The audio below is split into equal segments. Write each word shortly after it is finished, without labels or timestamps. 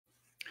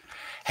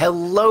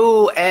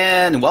Hello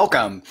and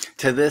welcome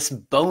to this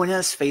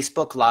bonus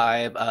Facebook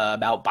Live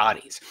about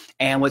bodies.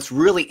 And what's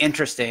really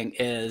interesting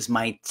is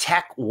my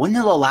tech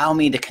wouldn't allow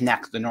me to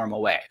connect the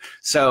normal way.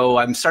 So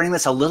I'm starting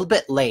this a little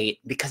bit late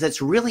because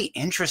it's really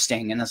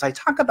interesting. And as I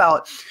talk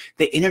about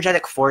the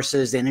energetic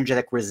forces, the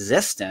energetic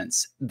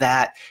resistance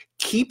that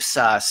keeps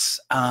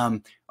us,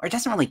 or it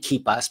doesn't really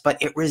keep us, but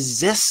it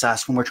resists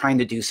us when we're trying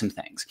to do some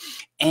things.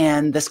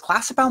 And this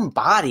class about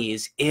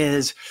bodies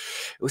it's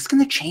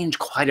going to change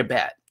quite a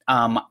bit.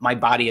 My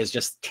body is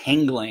just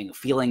tingling,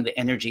 feeling the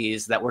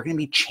energies that we're going to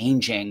be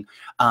changing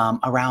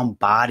around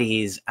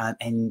bodies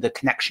and the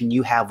connection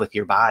you have with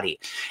your body.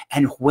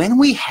 And when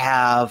we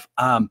have,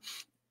 we're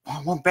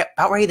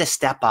about ready to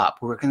step up,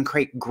 we're going to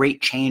create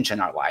great change in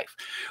our life.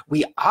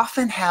 We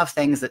often have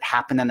things that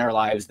happen in our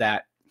lives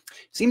that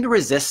seem to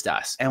resist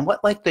us. And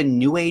what like the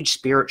new age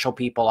spiritual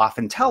people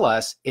often tell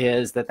us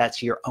is that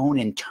that's your own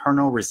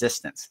internal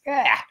resistance.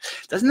 Yeah.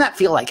 Doesn't that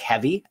feel like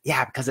heavy?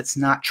 Yeah, because it's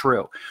not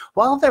true.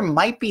 While there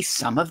might be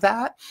some of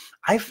that,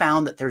 I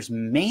found that there's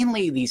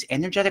mainly these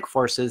energetic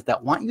forces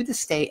that want you to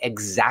stay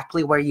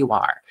exactly where you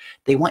are.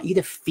 They want you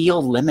to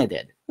feel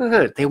limited.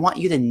 They want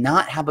you to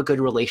not have a good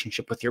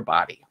relationship with your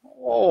body.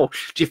 Oh,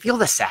 do you feel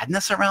the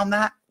sadness around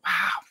that?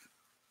 Wow.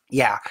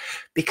 Yeah,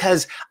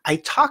 because I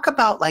talk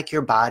about like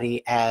your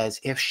body as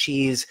if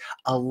she's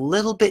a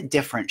little bit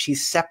different.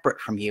 She's separate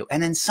from you.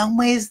 And in some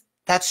ways,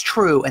 that's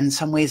true. And in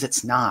some ways,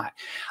 it's not.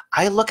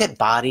 I look at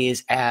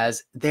bodies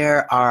as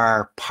they're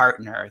our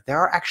partner.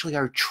 They're actually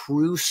our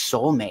true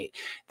soulmate.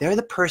 They're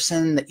the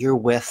person that you're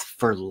with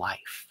for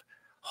life.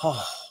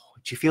 Oh,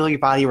 do you feel your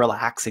body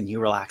relax and you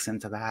relax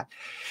into that?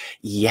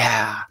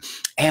 Yeah.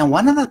 And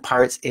one of the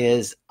parts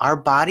is our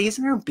bodies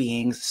and our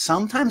beings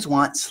sometimes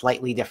want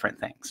slightly different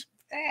things.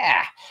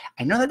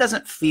 I know that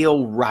doesn't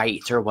feel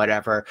right or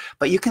whatever,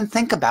 but you can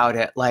think about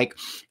it like,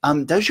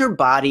 does your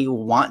body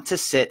want to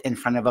sit in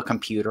front of a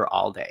computer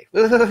all day?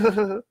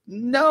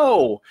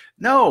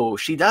 No,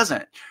 she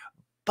doesn't.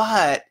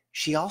 But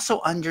she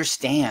also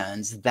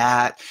understands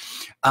that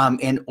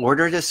in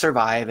order to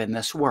survive in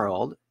this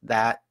world,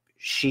 that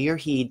she or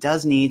he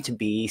does need to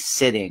be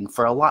sitting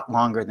for a lot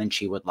longer than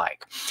she would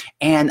like.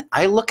 And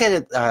I look at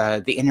it,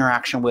 the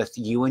interaction with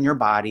you and your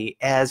body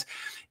as,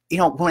 you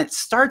know, when it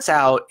starts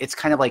out, it's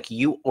kind of like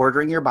you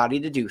ordering your body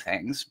to do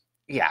things.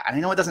 Yeah, and I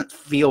know it doesn't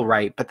feel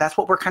right, but that's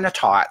what we're kind of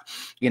taught.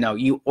 You know,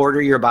 you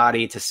order your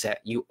body to sit.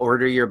 You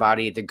order your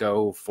body to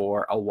go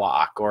for a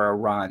walk or a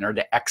run or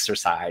to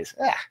exercise.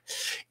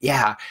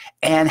 Yeah,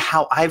 and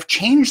how I've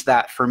changed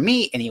that for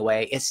me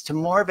anyway is to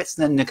more of it's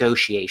the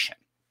negotiation.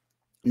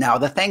 Now,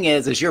 the thing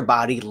is your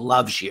body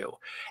loves you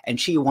and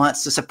she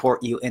wants to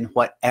support you in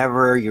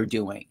whatever you're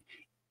doing,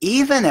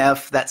 even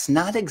if that's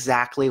not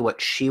exactly what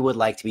she would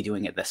like to be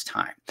doing at this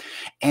time.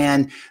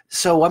 And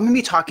so I'm going to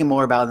be talking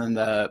more about in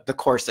the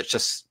course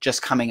that's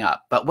just coming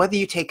up. But whether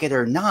you take it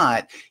or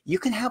not, you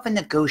can have a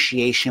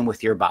negotiation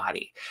with your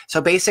body.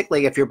 So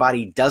basically, if your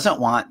body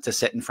doesn't want to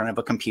sit in front of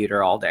a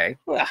computer all day,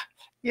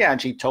 yeah, and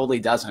she totally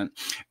doesn't.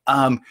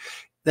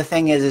 The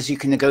thing is you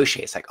can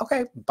negotiate. It's like,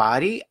 okay,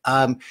 body,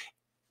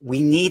 we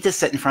need to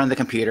sit in front of the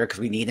computer because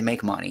we need to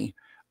make money.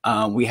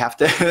 We have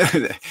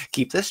to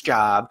keep this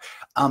job.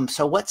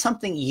 So what's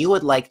something you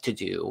would like to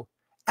do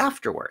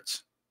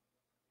afterwards?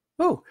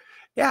 Oh,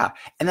 yeah.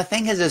 And the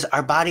thing is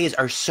our bodies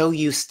are so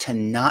used to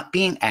not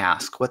being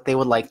asked what they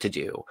would like to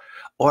do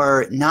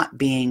or not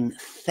being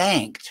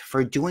thanked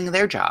for doing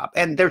their job.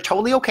 And they're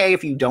totally okay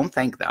if you don't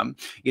thank them.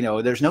 You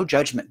know, there's no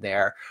judgment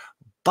there.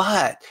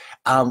 But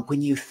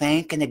when you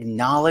thank and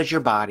acknowledge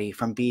your body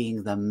from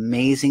being the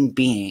amazing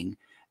being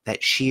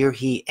that she or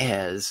he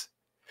is,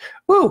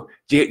 woo,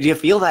 do you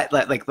feel that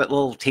like that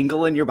little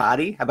tingle in your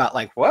body about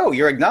like, whoa,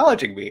 you're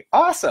acknowledging me.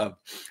 Awesome.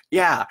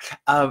 Yeah.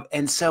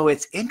 And so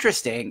it's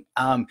interesting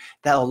that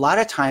a lot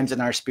of times in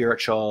our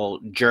spiritual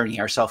journey,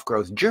 our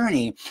self-growth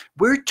journey,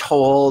 we're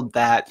told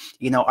that,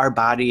 you know, our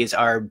bodies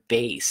are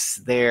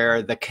base.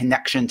 They're the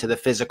connection to the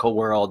physical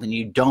world and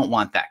you don't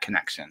want that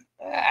connection.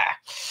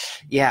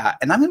 Yeah,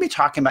 and I'm going to be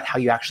talking about how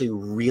you actually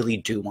really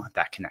do want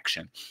that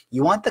connection.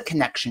 You want the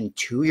connection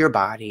to your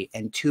body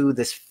and to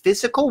this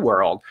physical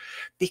world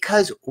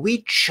because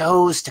we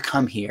chose to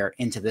come here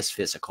into this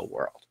physical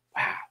world.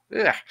 Wow.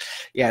 Ugh.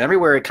 Yeah,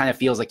 everywhere it kind of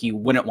feels like you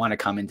wouldn't want to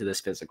come into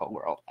this physical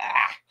world.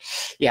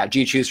 Yeah, do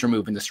you choose to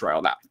remove and destroy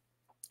all that?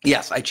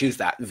 Yes, I choose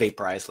that.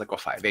 Vaporize,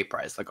 liquefy,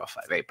 vaporize,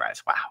 liquefy,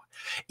 vaporize. Wow.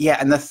 Yeah,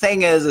 and the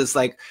thing is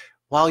like,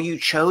 while you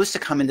chose to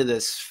come into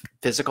this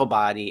physical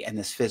body and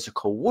this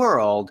physical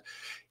world,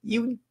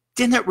 you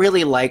didn't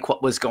really like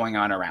what was going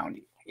on around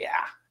you.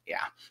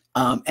 Yeah.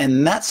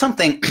 And that's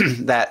something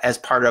that as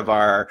part of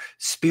our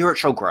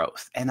spiritual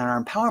growth and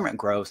our empowerment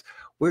growth,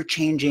 we're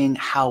changing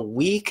how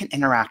we can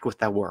interact with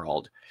the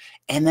world.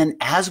 And then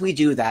as we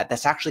do that,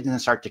 that's actually going to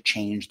start to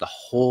change the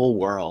whole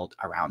world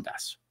around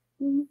us.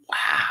 Wow.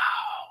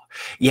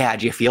 Yeah,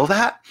 do you feel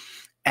that?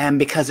 And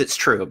because it's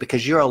true,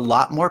 because you're a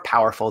lot more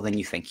powerful than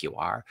you think you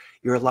are.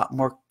 You're a lot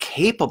more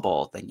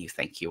capable than you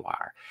think you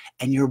are.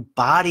 And your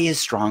body is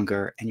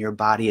stronger and your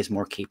body is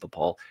more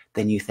capable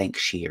than you think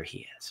she or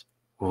he is.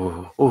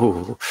 Ooh,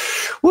 ooh,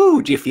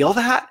 woo, do you feel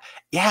that?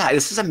 Yeah,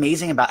 this is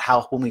amazing about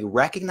how when we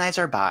recognize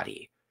our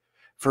body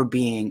for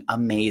being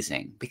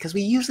amazing, because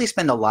we usually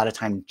spend a lot of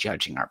time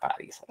judging our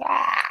bodies.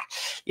 Ah.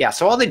 Yeah,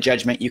 so all the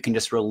judgment you can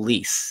just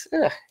release.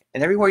 Ugh.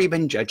 And everywhere you've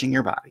been judging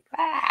your body.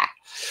 Ah.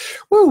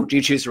 Woo, do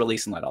you choose to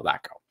release and let all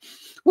that go?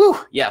 Woo,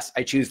 yes,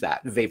 I choose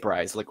that.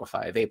 Vaporize,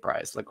 liquefy,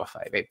 vaporize,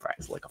 liquefy,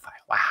 vaporize, liquefy.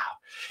 Wow.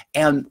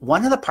 And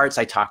one of the parts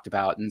I talked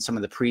about in some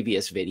of the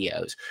previous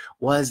videos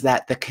was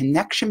that the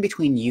connection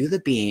between you, the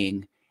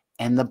being,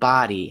 and the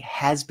body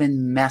has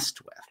been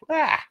messed with.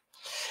 Ah.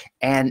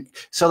 And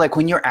so like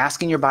when you're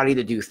asking your body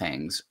to do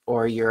things,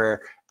 or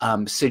you're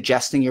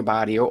suggesting your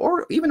body,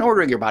 or even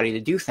ordering your body to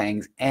do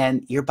things,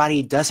 and your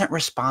body doesn't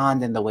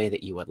respond in the way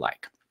that you would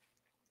like.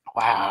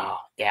 Wow.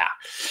 Yeah.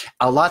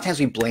 A lot of times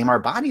we blame our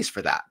bodies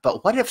for that.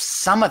 But what if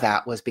some of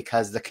that was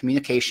because the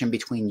communication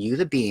between you,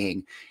 the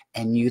being,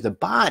 and you, the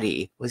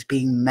body, was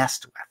being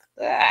messed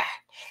with? Ah.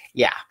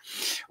 Yeah.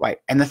 Right.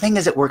 And the thing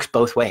is, it works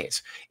both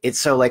ways. It's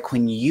so like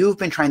when you've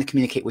been trying to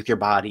communicate with your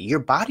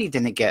body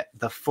didn't get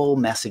the full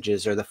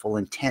messages or the full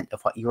intent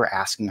of what you were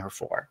asking her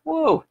for.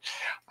 Whoa.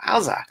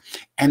 Wowza.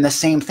 And the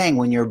same thing,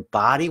 when your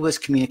body was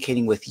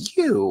communicating with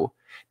you,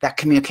 that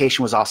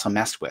communication was also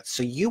messed with.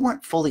 So you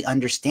weren't fully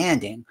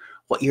understanding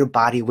what your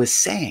body was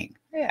saying.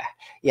 Yeah.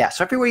 Yeah.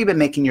 So everywhere you've been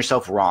making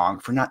yourself wrong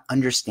for not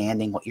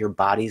understanding what your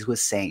body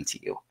was saying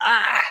to you.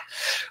 Ah.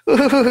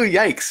 Ooh,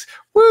 yikes.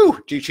 Woo.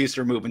 Do you choose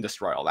to remove and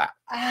destroy all that?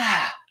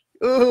 Ah.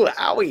 Ooh,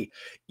 owie.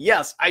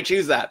 Yes, I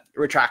choose that.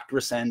 Retract,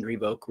 rescind,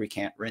 revoke,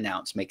 recant,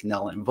 renounce, make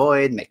null and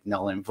void, make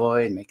null and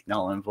void, make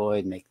null and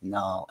void, make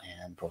null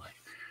and void.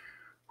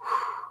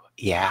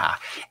 Yeah.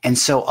 And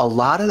so a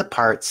lot of the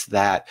parts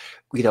that,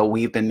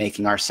 we've been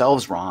making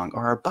ourselves wrong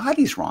or our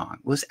bodies wrong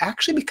was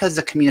actually because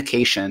the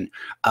communication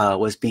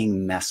was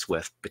being messed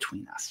with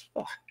between us.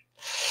 Oh.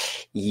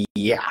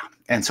 Yeah.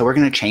 And so we're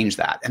going to change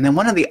that. And then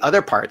one of the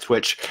other parts,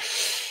 which,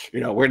 we're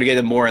going to get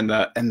in more in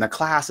the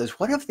class, is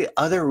what if the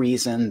other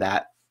reason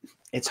that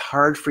it's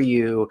hard for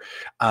you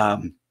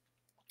to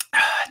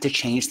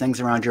change things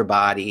around your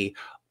body,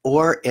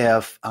 or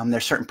if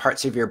there's certain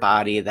parts of your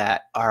body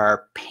that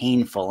are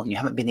painful and you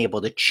haven't been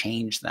able to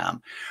change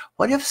them.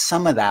 What if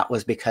some of that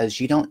was because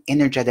you don't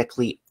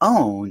energetically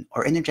own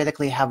or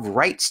energetically have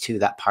rights to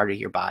that part of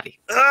your body?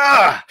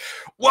 Ugh!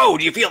 Whoa,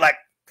 do you feel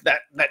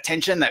that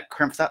tension, that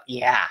crimps up?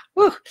 Yeah.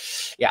 Woo.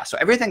 Yeah, so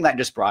everything that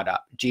just brought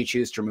up, do you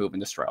choose to remove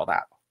and destroy all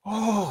that?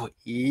 Oh,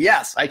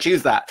 yes, I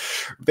choose that.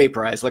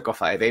 Vaporize,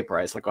 liquefy,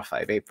 vaporize,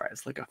 liquefy,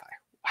 vaporize, liquefy.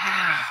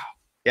 Wow.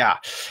 Yeah,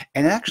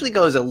 and it actually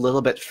goes a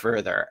little bit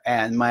further.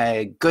 And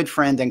my good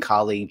friend and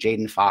colleague,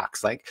 Jaden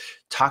Fox,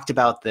 talked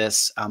about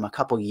this a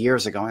couple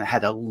years ago, and I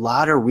had a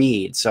lot of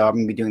reads. So I'm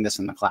going to be doing this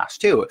in the class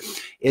too,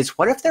 is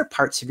what if there are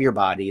parts of your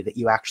body that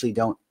you actually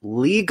don't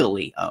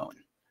legally own?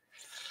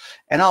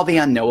 And all the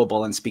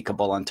unknowable,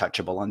 unspeakable,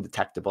 untouchable,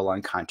 undetectable,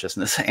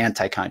 unconsciousness,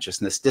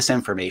 anti-consciousness,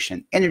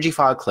 disinformation, energy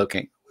fog,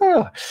 cloaking,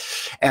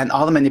 and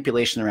all the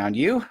manipulation around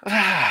you,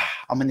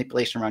 all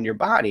manipulation around your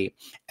body,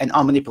 and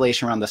all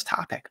manipulation around this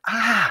topic.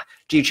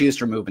 Do you choose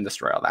to remove and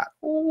destroy all that?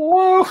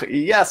 Whoa,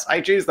 yes, I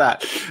choose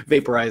that.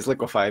 Vaporize,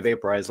 liquefy,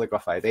 vaporize,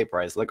 liquefy,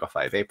 vaporize,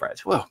 liquefy, vaporize.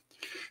 Whoa.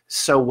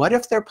 So what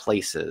if there are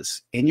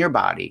places in your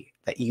body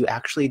that you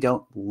actually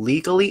don't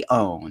legally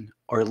own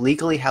or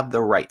legally have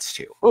the rights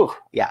to? Oh,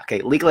 yeah,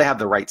 okay, legally have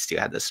the rights to.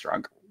 I had this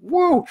strong.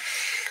 Whoa,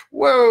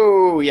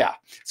 whoa, yeah.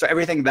 So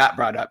everything that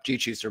brought up, do you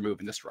choose to remove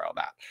and destroy all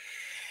that?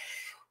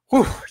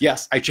 Whew,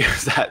 yes, I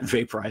choose that.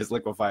 Vaporize,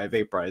 liquefy,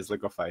 vaporize,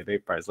 liquefy,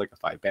 vaporize,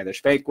 liquefy,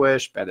 banish,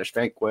 vanquish, banish,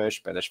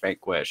 vanquish, banish,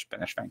 vanquish,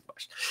 banish,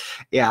 vanquish.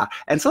 Yeah,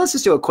 and so let's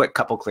just do a quick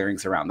couple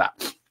clearings around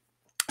that.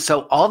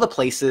 So all the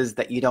places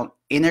that you don't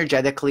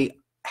energetically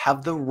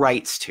have the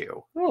rights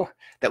to,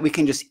 that we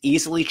can just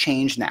easily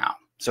change now.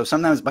 So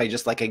sometimes by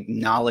just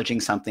acknowledging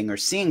something or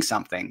seeing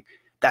something,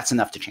 that's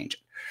enough to change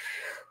it.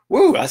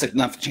 Woo, that's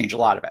enough to change a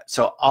lot of it.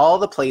 So all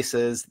the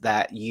places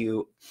that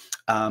you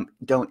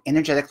don't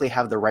energetically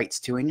have the rights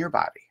to in your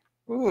body,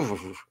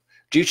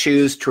 do you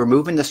choose to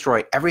remove and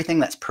destroy everything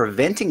that's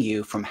preventing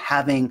you from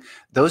having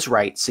those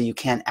rights so you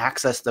can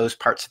access those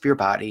parts of your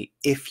body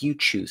if you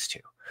choose to?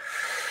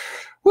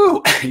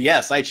 Woo,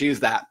 yes, I choose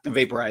that.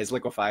 Vaporize,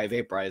 liquefy,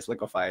 vaporize,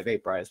 liquefy,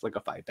 vaporize,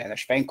 liquefy,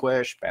 banish,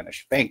 vanquish,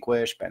 banish,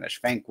 vanquish,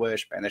 banish,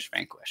 vanquish, banish,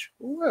 vanquish.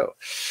 Whoa,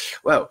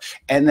 whoa.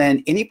 And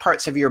then any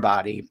parts of your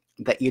body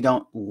that you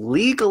don't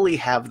legally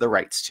have the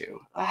rights to.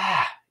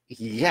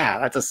 Yeah,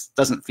 that just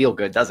doesn't feel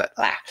good, does it?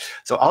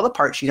 So all the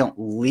parts you don't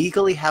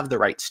legally have the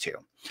rights to,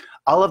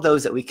 all of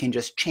those that we can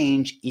just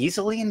change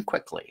easily and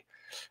quickly,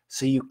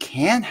 so you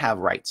can have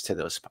rights to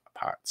those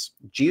parts.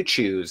 Do you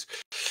choose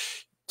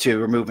to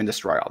remove and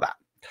destroy all that?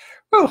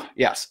 Oh,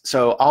 yes.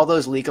 So all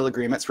those legal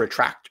agreements,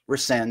 retract,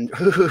 rescind,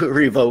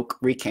 revoke,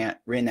 recant,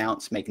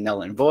 renounce, make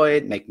null and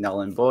void, make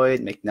null and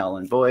void, make null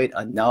and void,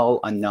 annul,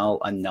 annul,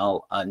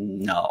 annul,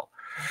 annul.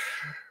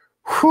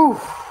 Whew.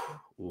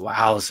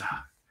 Wowza.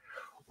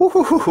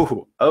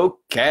 Woo-hoo-hoo-hoo.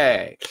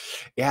 Okay.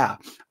 Yeah.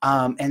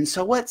 And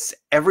so what's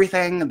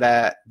everything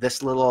that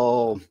this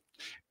little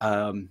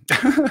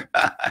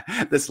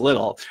this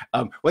little,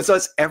 so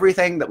it's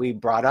everything that we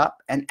brought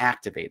up and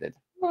activated.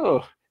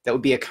 Oh, that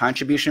would be a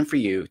contribution for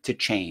you to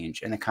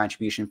change, and a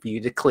contribution for you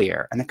to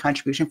clear, and a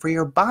contribution for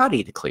your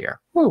body to clear.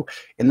 Woo,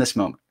 in this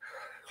moment.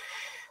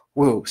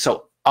 Woo.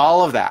 So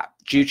all of that,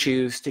 you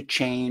choose to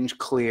change,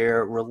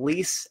 clear,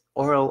 release,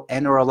 or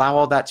allow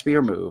all that to be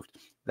removed.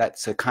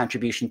 That's a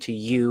contribution to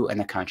you and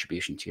a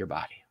contribution to your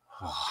body.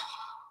 Oh,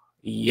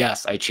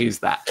 yes, I choose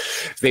that.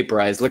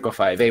 Vaporize,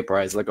 liquefy,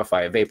 vaporize,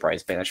 liquefy,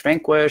 vaporize, banish,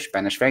 vanquish,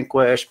 banish,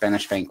 vanquish,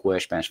 banish,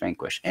 vanquish, banish,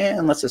 vanquish.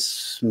 And let's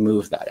just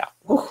smooth that out.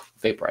 Woo.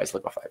 Vaporize,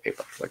 liquefy,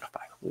 vaporize, liquefy.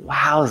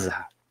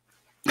 Wowza.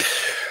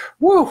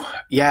 Woo.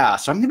 Yeah,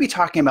 so I'm going to be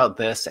talking about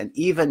this and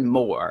even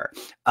more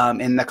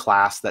in the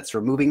class that's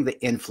removing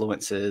the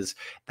influences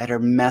that are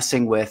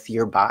messing with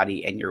your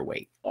body and your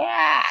weight.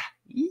 Ah,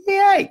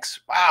 yikes.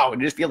 Wow,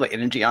 you just feel the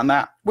energy on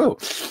that? Woo.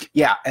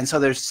 Yeah, and so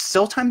there's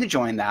still time to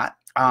join that.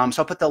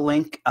 So I'll put the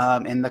link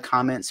in the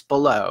comments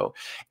below.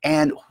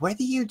 And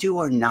whether you do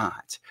or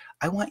not,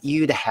 I want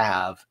you to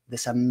have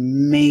this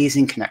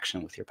amazing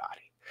connection with your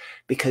body,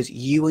 because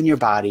you and your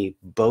body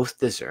both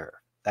deserve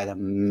that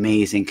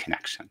amazing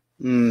connection.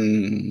 Do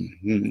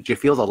you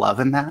feel the love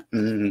in that?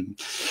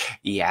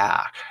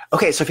 Yeah.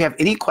 Okay, so if you have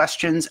any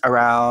questions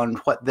around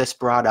what this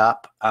brought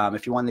up,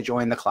 if you want to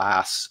join the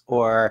class,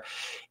 or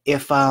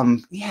if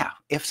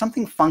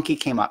something funky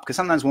came up, because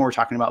sometimes when we're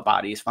talking about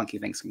bodies, funky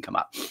things can come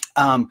up,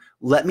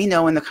 let me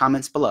know in the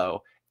comments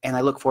below, and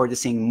I look forward to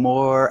seeing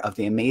more of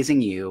the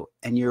amazing you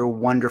and your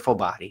wonderful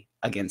body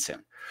again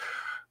soon.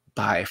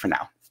 Bye for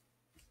now.